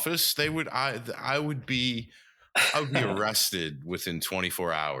an office. I would be arrested within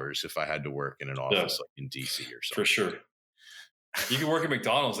 24 hours if I had to work in an office like in DC or something. For sure. You can work at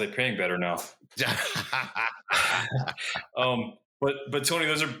McDonald's. They're paying better now. But Tony,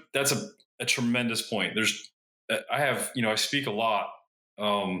 that's a tremendous point. I speak a lot.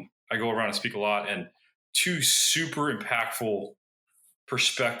 I go around and speak a lot, and two super impactful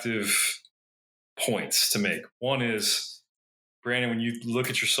perspective points to make. One is, Brandon, when you look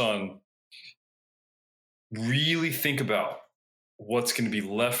at your son, really think about what's going to be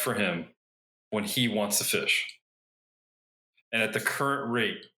left for him when he wants to fish. And at the current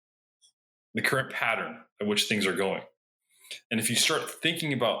rate, the current pattern at which things are going. And if you start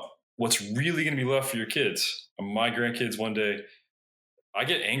thinking about what's really going to be left for your kids, my grandkids one day, I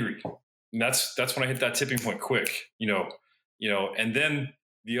get angry. And that's when I hit that tipping point quick, and then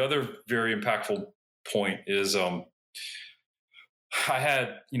the other very impactful point is, I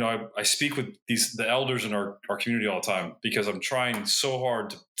speak with the elders in our community all the time, because I'm trying so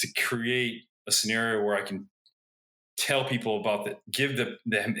hard to create a scenario where I can tell people about give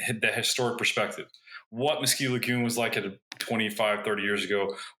the historic perspective. What Mosquito Lagoon was like at 25, 30 years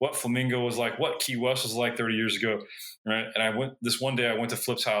ago, what Flamingo was like, what Key West was like 30 years ago, right? And this one day I went to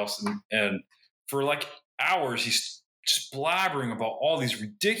Flip's house, and for like hours, he's just blabbering about all these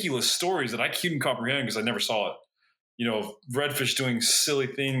ridiculous stories that I couldn't comprehend because I never saw it. Redfish doing silly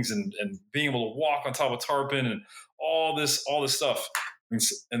things and being able to walk on top of tarpon and all this stuff. And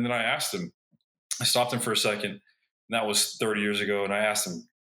then I stopped him for a second, and that was 30 years ago. And I asked him,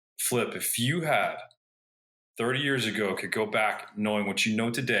 Flip, if you had 30 years ago could go back knowing what you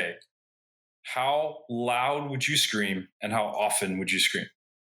know today, how loud would you scream and how often would you scream?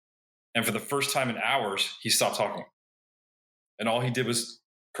 And for the first time in hours, he stopped talking. And all he did was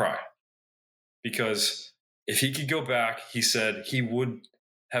cry. Because if he could go back, he said he would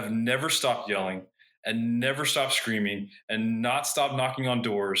have never stopped yelling and never stopped screaming and not stopped knocking on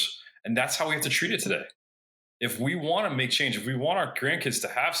doors. And that's how we have to treat it today. If we want to make change, if we want our grandkids to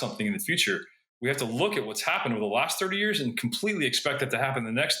have something in the future, we have to look at what's happened over the last 30 years and completely expect that to happen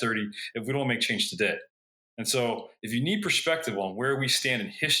in the next 30 if we don't make change today. And so if you need perspective on where we stand in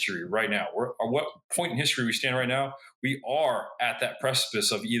history right now, or what point in history we stand right now, we are at that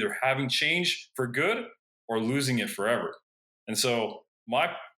precipice of either having change for good or losing it forever. And so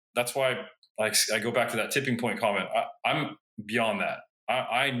that's why I go back to that tipping point comment. I'm beyond that.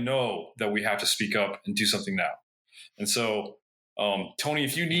 I know that we have to speak up and do something now. And so, Tony,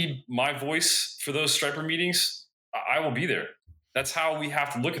 if you need my voice for those striper meetings, I will be there. That's how we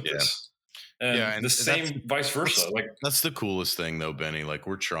have to look at this. And the same vice versa. That's the coolest thing though, Benny. Like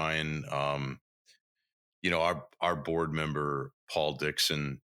we're trying, our board member, Paul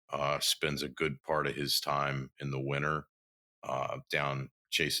Dixon, spends a good part of his time in the winter down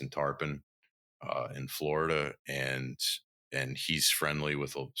chasing tarpon in Florida, and he's friendly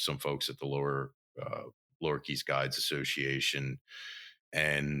with some folks at the Lower Keys Guides Association,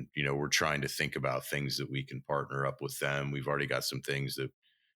 and we're trying to think about things that we can partner up with them. We've already got some things that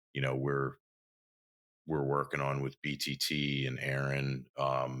we're working on with BTT and Aaron,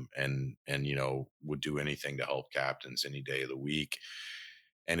 and would do anything to help captains any day of the week.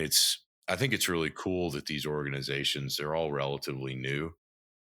 And I think it's really cool that these organizations, they're all relatively new,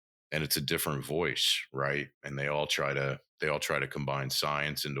 and it's a different voice, right? And they all try to combine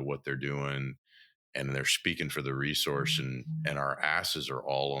science into what they're doing, and they're speaking for the resource, and our asses are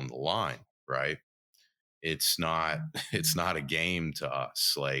all on the line, right? It's not a game to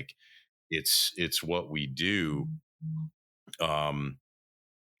us. Like it's what we do.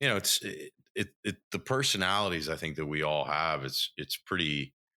 It's the personalities I think that we all have. It's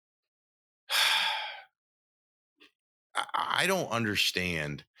pretty. I don't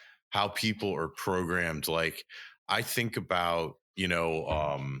understand how people are programmed. Like I think about,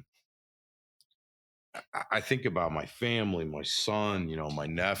 I think about my family, my son, my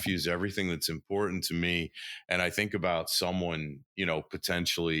nephews, everything that's important to me. And I think about someone,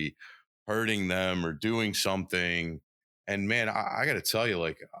 potentially hurting them or doing something. And man, I got to tell you,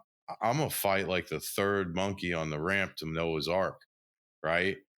 like, I'm going to fight like the third monkey on the ramp to Noah's Ark,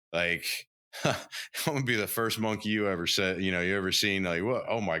 right? Like, I'm going to be the first monkey you ever said, you ever seen, like, what?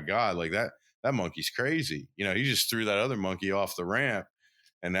 Oh my God, like that monkey's crazy. He just threw that other monkey off the ramp,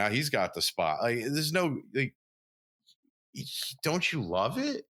 and now he's got the spot. Like, there's no, like, don't you love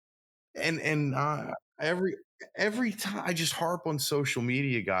it? And every time I just harp on social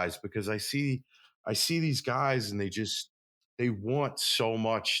media, guys, because I see these guys, and they want so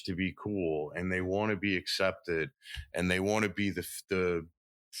much to be cool, and they want to be accepted, and they want to be the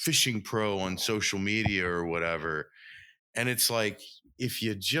fishing pro on social media or whatever. And it's like, if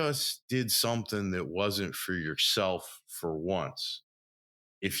you just did something that wasn't for yourself for once,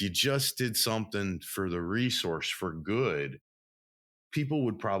 if you just did something for the resource for good, people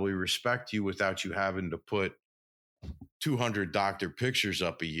would probably respect you without you having to put 200 doctor pictures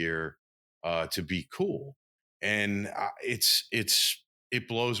up a year to be cool. And it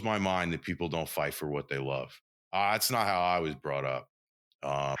blows my mind that people don't fight for what they love. That's not how I was brought up.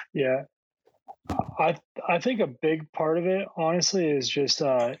 Yeah. I think a big part of it, honestly, is just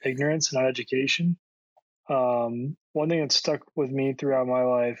ignorance and not education. One thing that stuck with me throughout my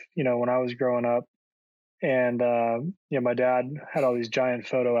life, when I was growing up, and my dad had all these giant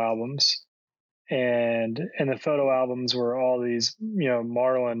photo albums, and in the photo albums were all these,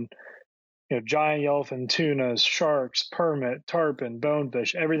 marlin, giant yellowfin tunas, sharks, permit, tarpon,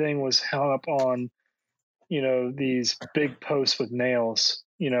 bonefish. Everything was hung up on, these big posts with nails,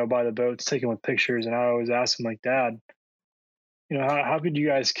 by the boats, taken with pictures. And I always asked him, like, Dad, how could you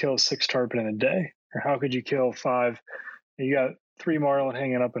guys kill 6 tarpon in a day? Or how could you kill 5? You got 3 marlin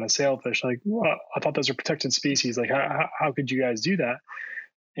hanging up in a sailfish. Like, well, I thought those are protected species. Like, how could you guys do that?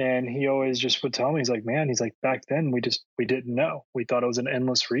 And he always just would tell me, he's like, man, he's like, back then we didn't know. We thought it was an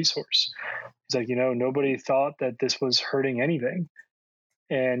endless resource. He's like, nobody thought that this was hurting anything.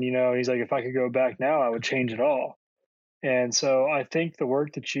 And, he's like, if I could go back now, I would change it all. And so I think the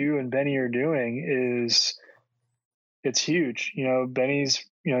work that you and Benny are doing it's huge. Benny's,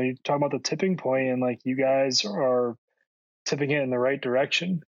 you talk about the tipping point, and like, you guys are tipping it in the right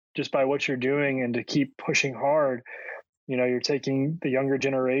direction just by what you're doing, and to keep pushing hard. You're taking the younger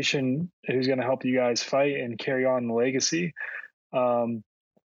generation who's going to help you guys fight and carry on the legacy.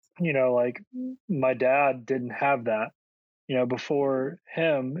 Like my dad didn't have that. Before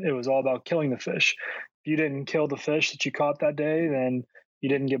him, it was all about killing the fish. If you didn't kill the fish that you caught that day, then you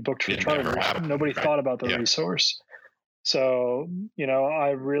didn't get booked for charters. Nobody thought about the resource. So, I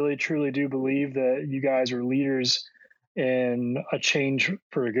really, truly do believe that you guys are leaders in a change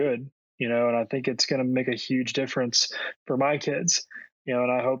for good, and I think it's going to make a huge difference for my kids.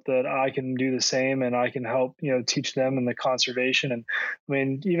 and I hope that I can do the same and I can help, teach them in the conservation. And I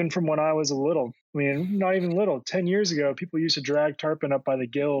mean, even from when I was not even little, 10 years ago, people used to drag tarpon up by the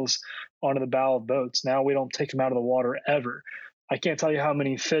gills onto the bow of boats. Now we don't take them out of the water ever. I can't tell you how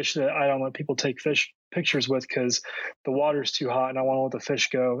many fish that I don't let people take fish pictures with because the water's too hot and I want to let the fish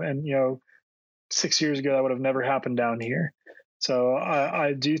go. And, 6 years ago, that would have never happened down here. So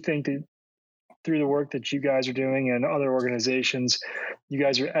I do think that through the work that you guys are doing and other organizations, you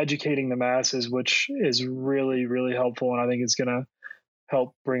guys are educating the masses, which is really, really helpful. And I think it's going to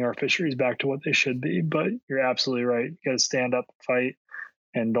help bring our fisheries back to what they should be. But you're absolutely right. You got to stand up, fight,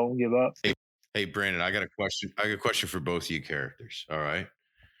 and don't give up. Hey, Brandon, I got a question. I got a question for both of you characters. All right.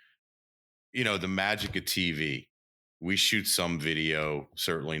 The magic of TV. We shoot some video,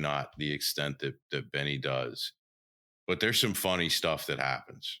 certainly not the extent that Benny does, but there's some funny stuff that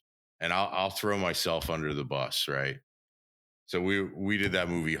happens. And I'll throw myself under the bus, right? So we did that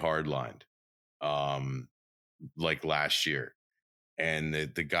movie Hardlined, like last year, and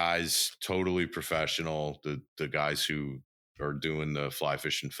the guys totally professional. The guys who are doing the Fly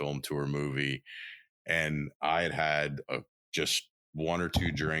Fishing Film Tour movie, and I had just one or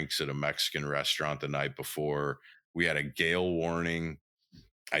two drinks at a Mexican restaurant the night before. We had a gale warning.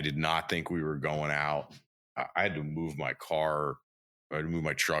 I did not think we were going out. I had to move my car. I had to move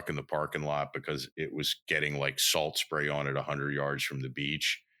my truck in the parking lot because it was getting like salt spray on it 100 yards from the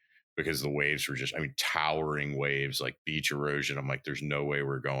beach because the waves were just, towering waves, like beach erosion. I'm like, there's no way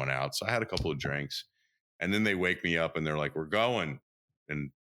we're going out. So I had a couple of drinks and then they wake me up and they're like, we're going.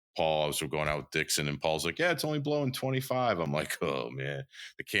 And Paul, I was going out with Dixon and Paul's like, yeah, it's only blowing 25. I'm like, oh man.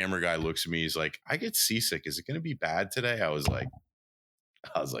 The camera guy looks at me. He's like, I get seasick. Is it going to be bad today? I was like,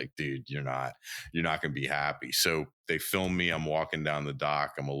 dude, you're not going to be happy. So they film me. I'm walking down the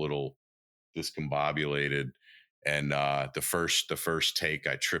dock. I'm a little discombobulated. And the first take,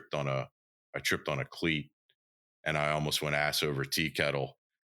 I tripped on a cleat and I almost went ass over tea kettle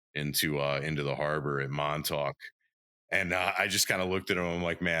into the harbor at Montauk. And I just kind of looked at him. I'm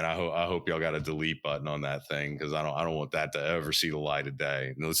like, man, I hope y'all got a delete button on that thing because I don't want that to ever see the light of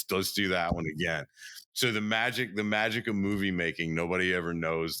day. And let's do that one again. So the magic of movie making. Nobody ever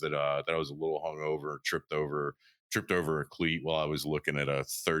knows that I was a little hungover, tripped over a cleat while I was looking at a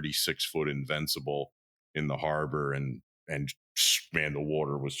 36-foot Invincible in the harbor, and man, the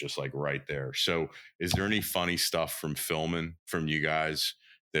water was just like right there. So, is there any funny stuff from filming from you guys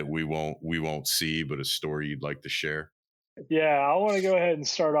that we won't see, but a story you'd like to share? Yeah, I want to go ahead and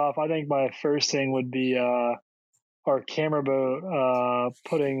start off. I think my first thing would be our camera boat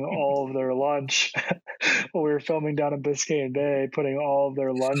putting all of their lunch when we were filming down in Biscayne Bay, putting all of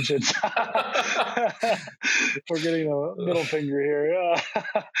their lunch in. We're getting a middle finger here.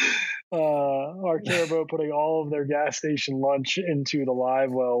 Our camera boat putting all of their gas station lunch into the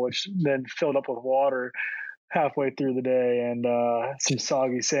live well, which then filled up with water halfway through the day, and some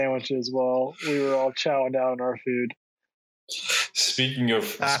soggy sandwiches while we were all chowing down on our food. Speaking of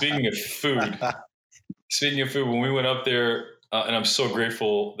food, when we went up there, and I'm so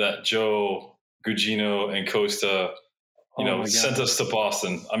grateful that Joe, Gugino, and Costa, sent us to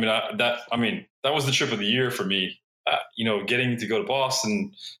Boston. That was the trip of the year for me. Getting to go to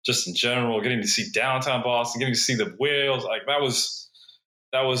Boston, just in general, getting to see downtown Boston, getting to see the whales, like that was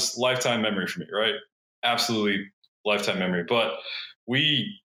lifetime memory for me, right? Absolutely lifetime memory. But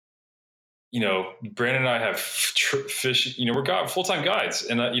we, Brandon and I have fish. We're full-time guides,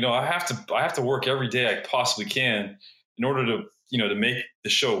 and I have to work every day I possibly can in order to to make the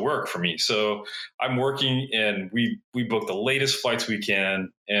show work for me. So I'm working, and we book the latest flights we can,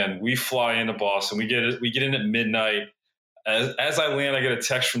 and we fly into Boston. We get in at midnight. As I land, I get a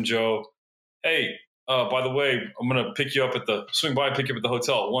text from Joe. Hey, by the way, I'm gonna pick you up at the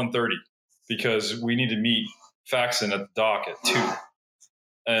hotel at 1:30 because we need to meet Faxon at the dock at 2.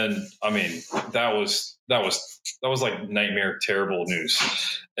 And that was like nightmare, terrible news.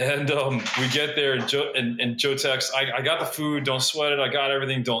 And we get there, and Joe texts, I got the food, don't sweat it. I got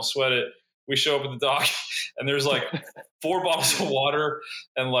everything, don't sweat it. We show up at the dock, and there's like 4 bottles of water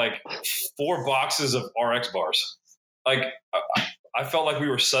and like 4 boxes of RX bars. Like I felt like we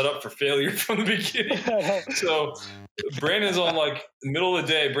were set up for failure from the beginning. So Brandon's on like the middle of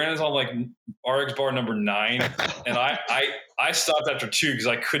the day. Brandon's on like RX bar number 9, and I stopped after 2 because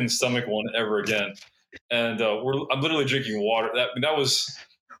I couldn't stomach one ever again. And I'm literally drinking water.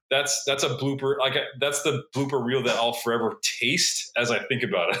 That's a blooper. Like that's the blooper reel that I'll forever taste as I think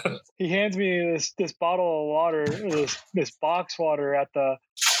about it. He hands me this bottle of water, this box water at the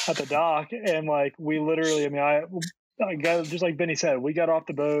dock, and like we literally, I got, just like Benny said, we got off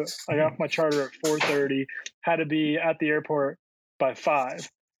the boat. I got off my charter at 4:30. Had to be at the airport by 5.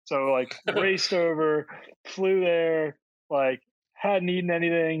 So like raced over, flew there, like hadn't eaten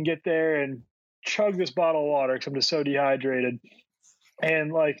anything, get there and chug this bottle of water because I'm just so dehydrated.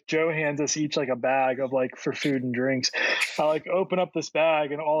 And like Joe hands us each like a bag of like for food and drinks. I like open up this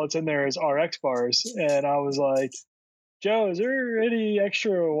bag and all that's in there is RX bars. And I was like, Joe, is there any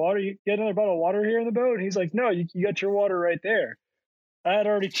extra water? You get another bottle of water here in the boat? And he's like, no, you got your water right there. I had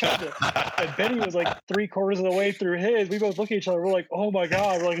already checked it. And Benny was like 3/4 of the way through his. We both look at each other. We're like, oh my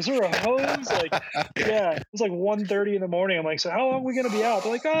God. We're like, is there a hose? Like, yeah. It was like 1:30 in the morning. I'm like, so how long are we going to be out?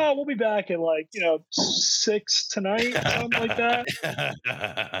 They're like, oh, we'll be back at like, 6 tonight, something like that.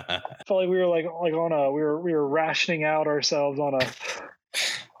 Felt like we were like on a, we were rationing out ourselves on a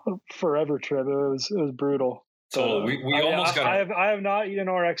forever trip. It was brutal. Totally. We almost got. I have not eaten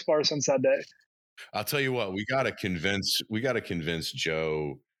RX bar since that day. I'll tell you what, we got to convince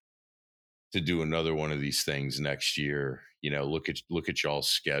Joe to do another one of these things next year. Look at y'all's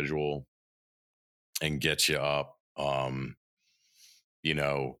schedule and get you up, and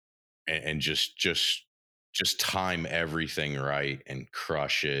just time everything right and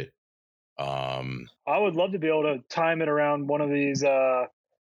crush it. I would love to be able to time it around one of these, the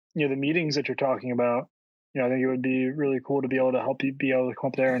meetings that you're talking about. I think it would be really cool to be able to help you be able to come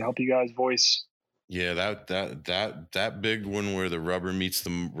up there and help you guys voice. Yeah, that big one where the rubber meets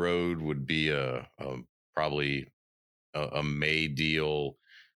the road would be probably a May deal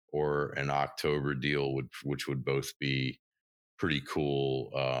or an October deal, which would both be pretty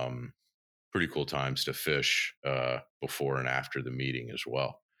cool times to fish before and after the meeting as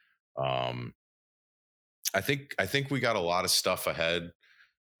well. I think we got a lot of stuff ahead,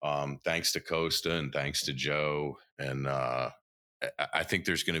 thanks to Costa and thanks to Joe, and I think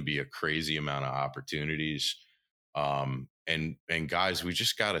there's going to be a crazy amount of opportunities. And guys, we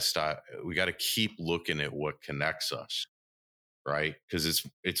just got to stop. We got to keep looking at what connects us, right? Because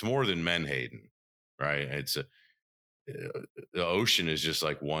it's more than Menhaden, right? The ocean is just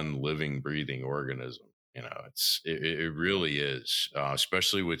like one living, breathing organism. It really is,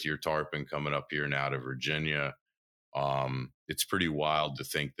 especially with your tarpon coming up here now to Virginia. It's pretty wild to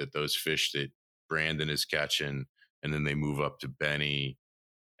think that those fish that Brandon is catching, and then they move up to Benny,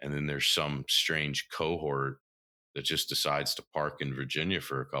 and then there's some strange cohort that just decides to park in Virginia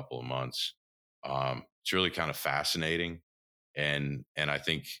for a couple of months. It's really kind of fascinating, and I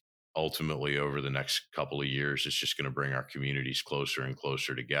think ultimately over the next couple of years, it's just going to bring our communities closer and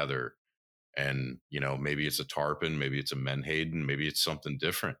closer together. And maybe it's a tarpon, maybe it's a Menhaden, maybe it's something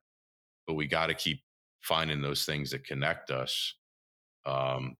different, but we got to keep finding those things that connect us,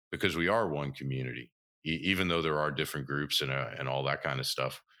 because we are one community. Even though there are different groups and all that kind of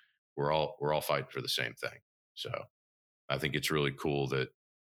stuff, we're all fighting for the same thing. So I think it's really cool that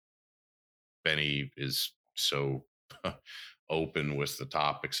Benny is so open with the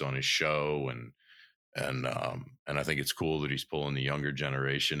topics on his show, and I think it's cool that he's pulling the younger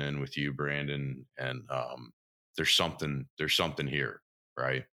generation in with you, Brandon. And there's something here,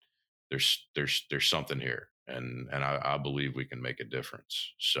 right? There's something here, and I believe we can make a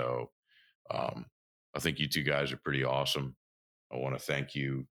difference. So I think you two guys are pretty awesome. I want to thank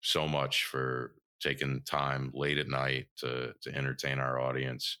you so much for taking time late at night to entertain our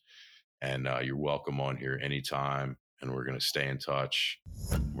audience. And you're welcome on here anytime. And we're going to stay in touch.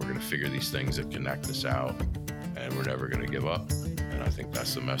 We're going to figure these things that connect us out. And we're never going to give up. And I think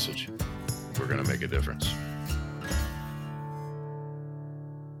that's the message. We're going to make a difference.